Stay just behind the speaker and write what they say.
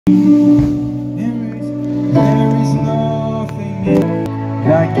There is nothing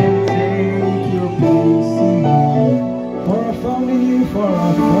that can take your place in me. For I found in you, for I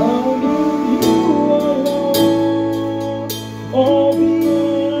found in you alone. All the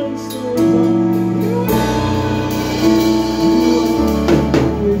answers are you.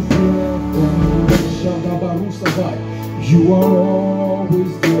 You are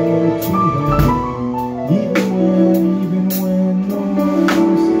always there to help, even when no one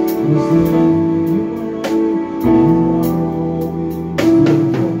else was there.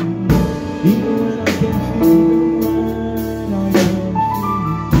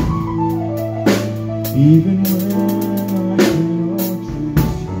 Even when I cannot trace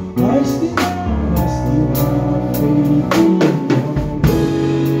you, I still have faith in you.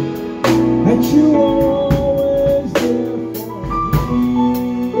 And you are always there for me.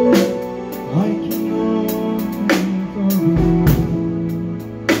 I cannot think of you.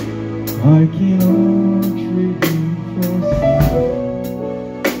 I cannot trade you for sin.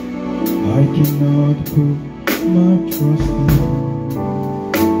 I cannot put my trust in you.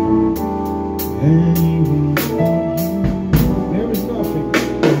 Anyone but you.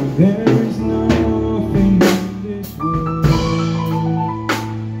 There is nothing in this world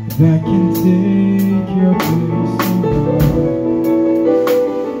that can take your place in love.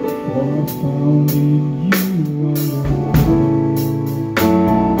 For I found in you alone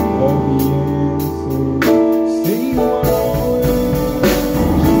all the answers. Say you are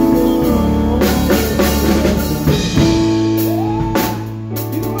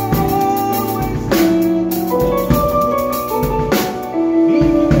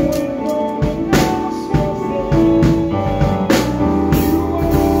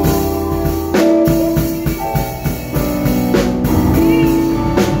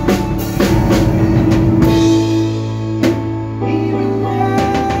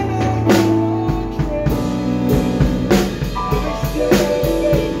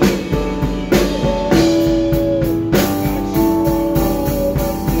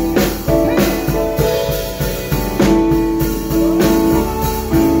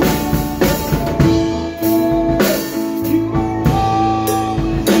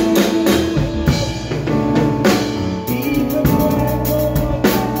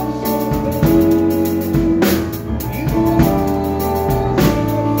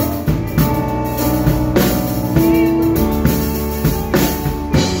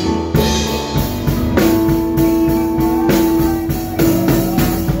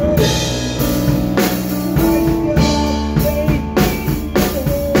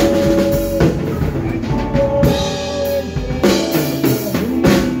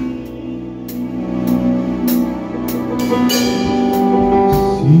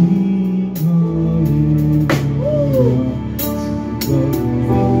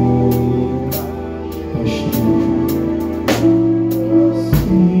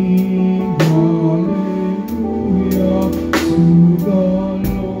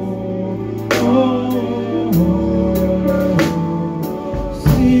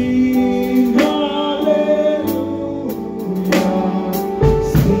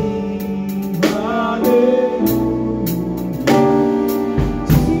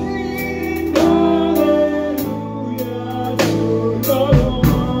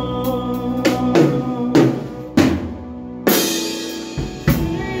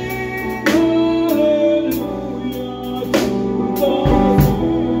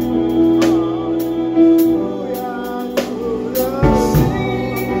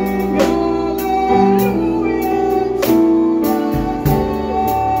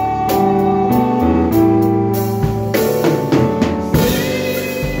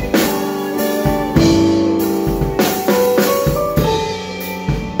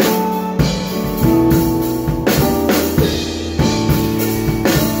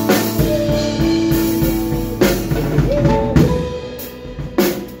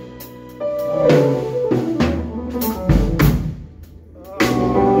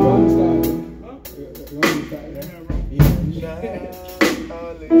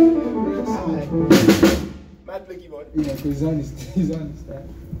he's honest.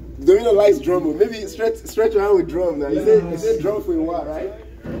 Domino likes drum, maybe stretch around with drum now. He said drum for a while, right?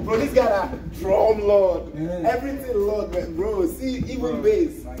 Bro, this guy a drum lord. Yeah. Everything lord, man. Bro. See, even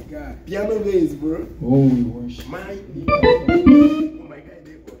bass. My God. Piano bass, bro. Oh, we worship. Oh my God,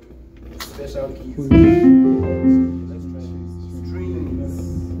 they got special keys. Let's try this. Strings.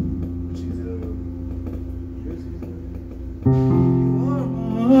 You are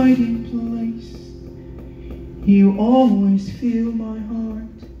my hiding place. You always fill my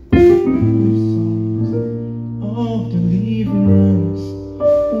heart with songs of deliverance.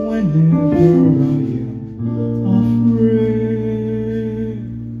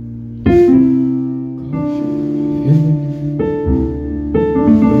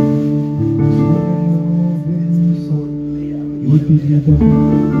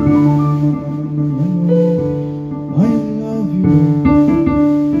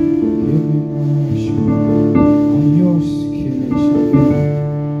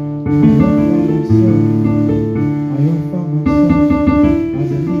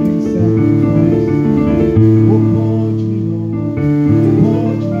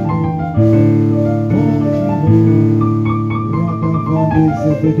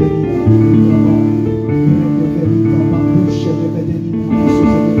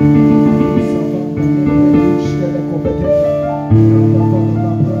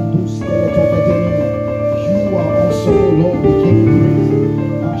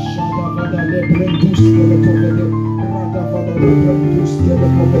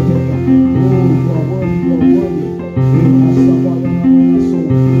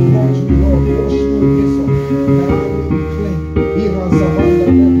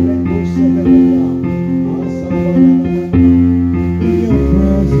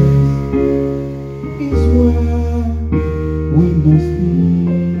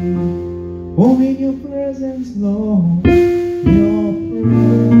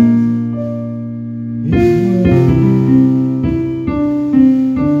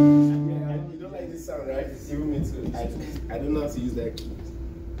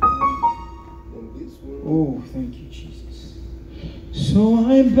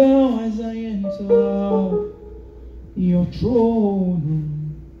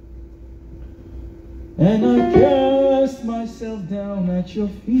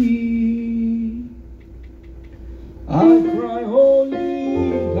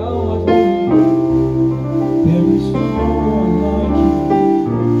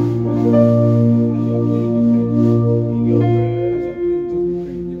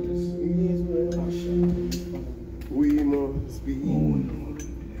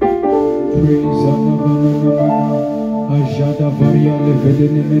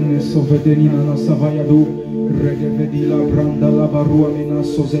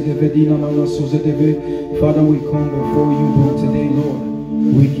 Father, we come before you, Lord, today, Lord.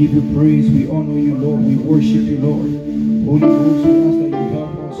 We give you praise, we honor you, Lord, we worship you, Lord. Holy Ghost, we ask that you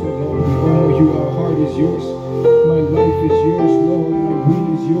help us, oh Lord. We honor you, our heart is yours, my life is yours, Lord, my will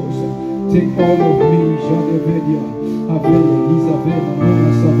is yours. Take all of me, Jadevedia, Avele, Isabella,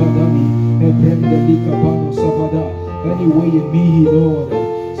 Mona Savadani, Ebrende Likabano Savada. Any way in me, Lord,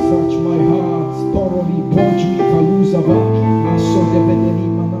 search my heart, thoroughly purge me, Kaluzava, Asodevedeni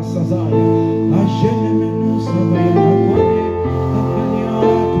Manasazaya, Ajenemenu Savaya, Akwale,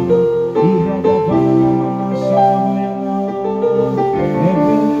 Apeliatu, Iradavana Manasavayana,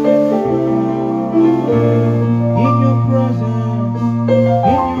 in your presence,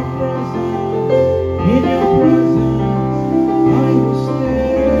 in your presence, in your presence, I will stay.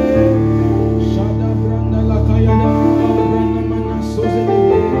 Shada Branda Lakayana, Branda Manasozede,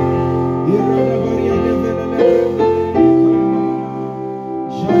 Irada Varia de Velele,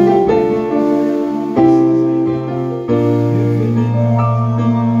 Shada Branda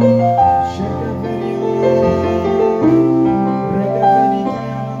Shada Varia, Reda Varia,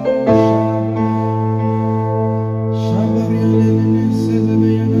 Shabaria Lene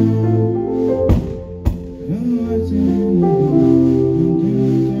Sezebeyana.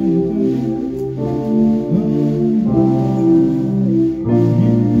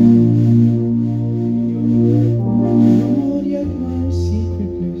 Lord, yet my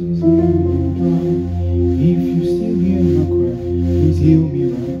secret place is nearly dry. If you still hear my cry, please heal me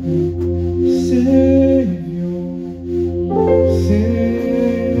right now. Savior,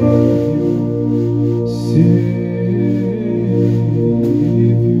 Savior, Savior.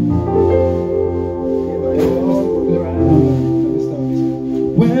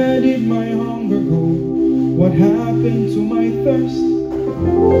 Where did my hunger go? What happened to my thirst?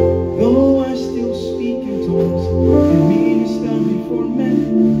 Though I still speak in tongues and minister before men,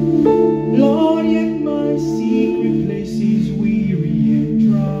 Lord, yet my secret place is weary and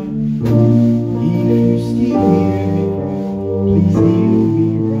dry. If you still hear me cry, please heal me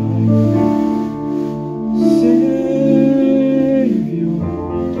right now. Savior,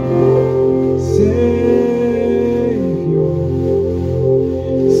 Savior,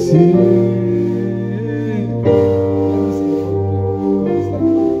 Savior.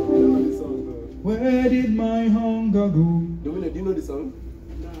 Where did my hunger go? Do you know the song?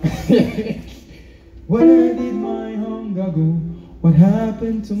 Where did my hunger go? What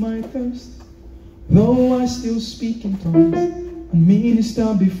happened to my thirst? Though I still speak in tongues and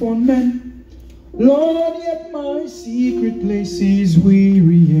minister before men. Lord, yet my secret place is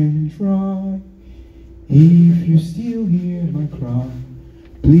weary and dry. If you still hear my cry,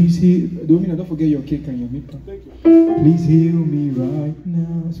 please heal. Domina, don't forget your cake and your maple. Thank you. Please heal me right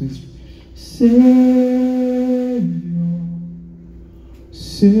now. So it's Savior,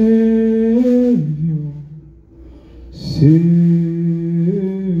 Savior, Savior,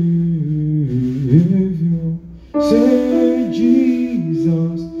 say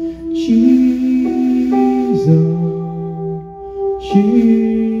Jesus, Jesus, Jesus,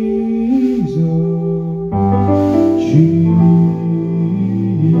 Jesus.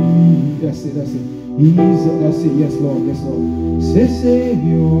 That's it, that's it. That's it, yes Lord, yes Lord. Say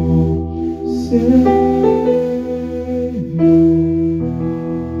Savior, Savior,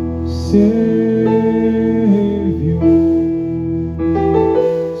 Savior,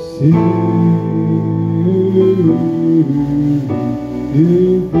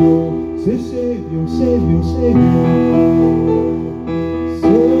 Savior, say Savior, Savior, Savior,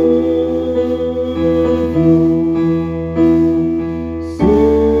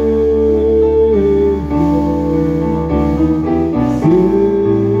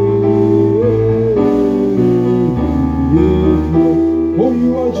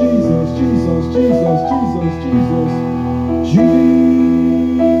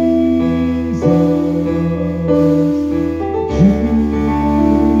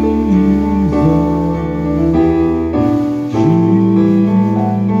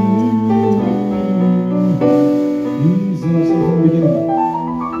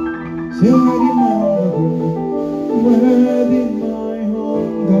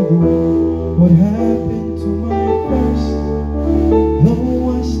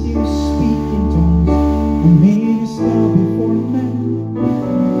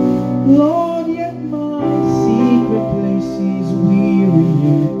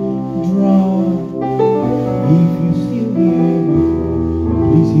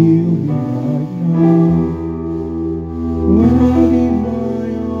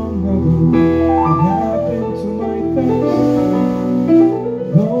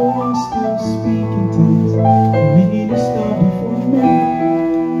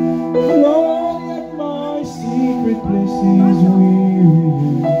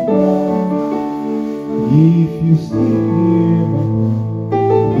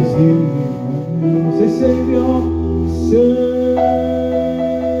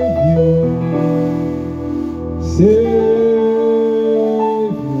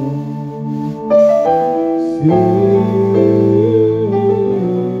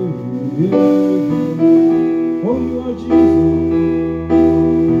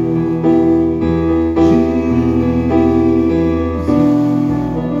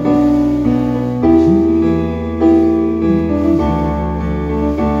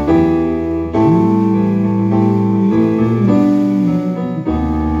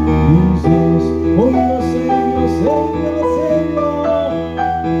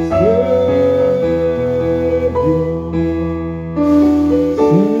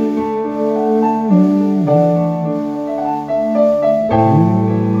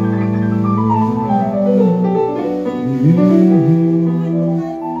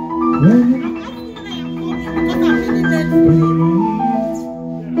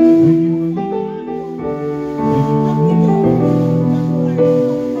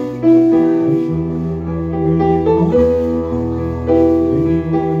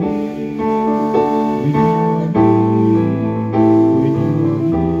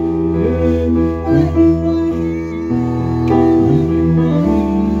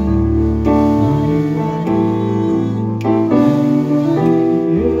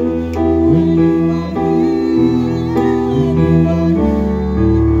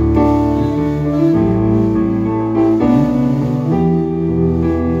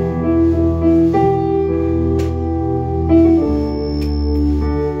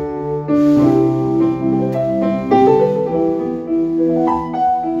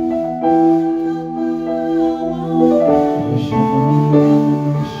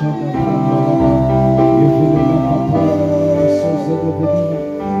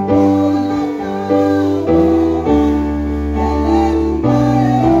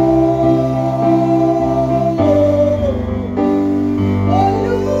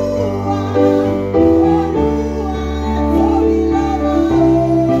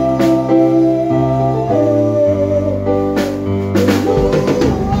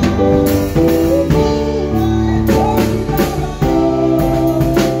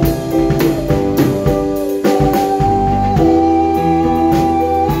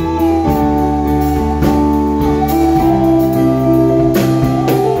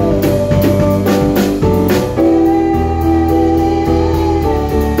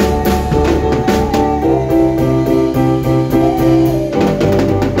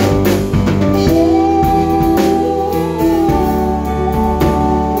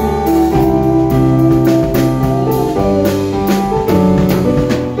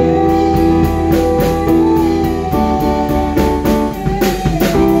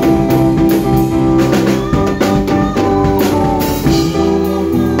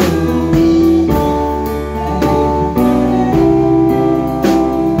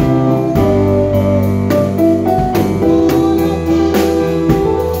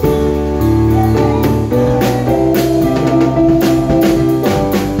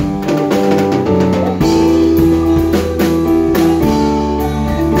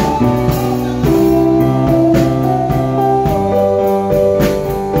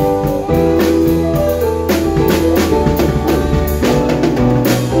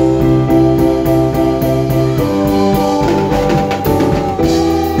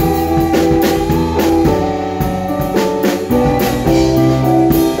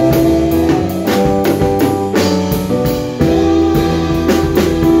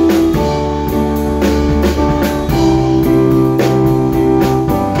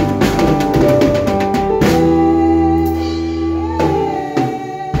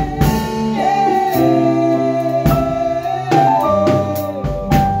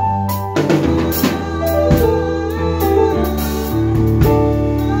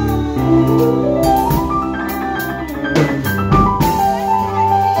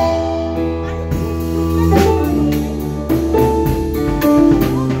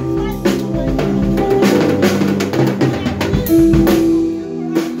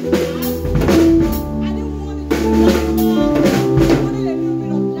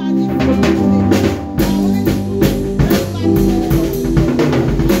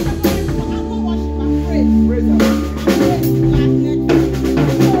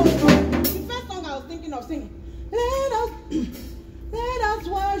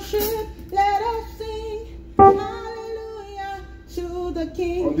 the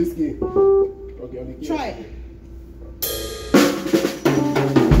King. On this key. Okay, on the key. Try it.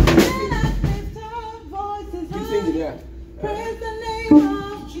 Keep singing, yeah. Praise the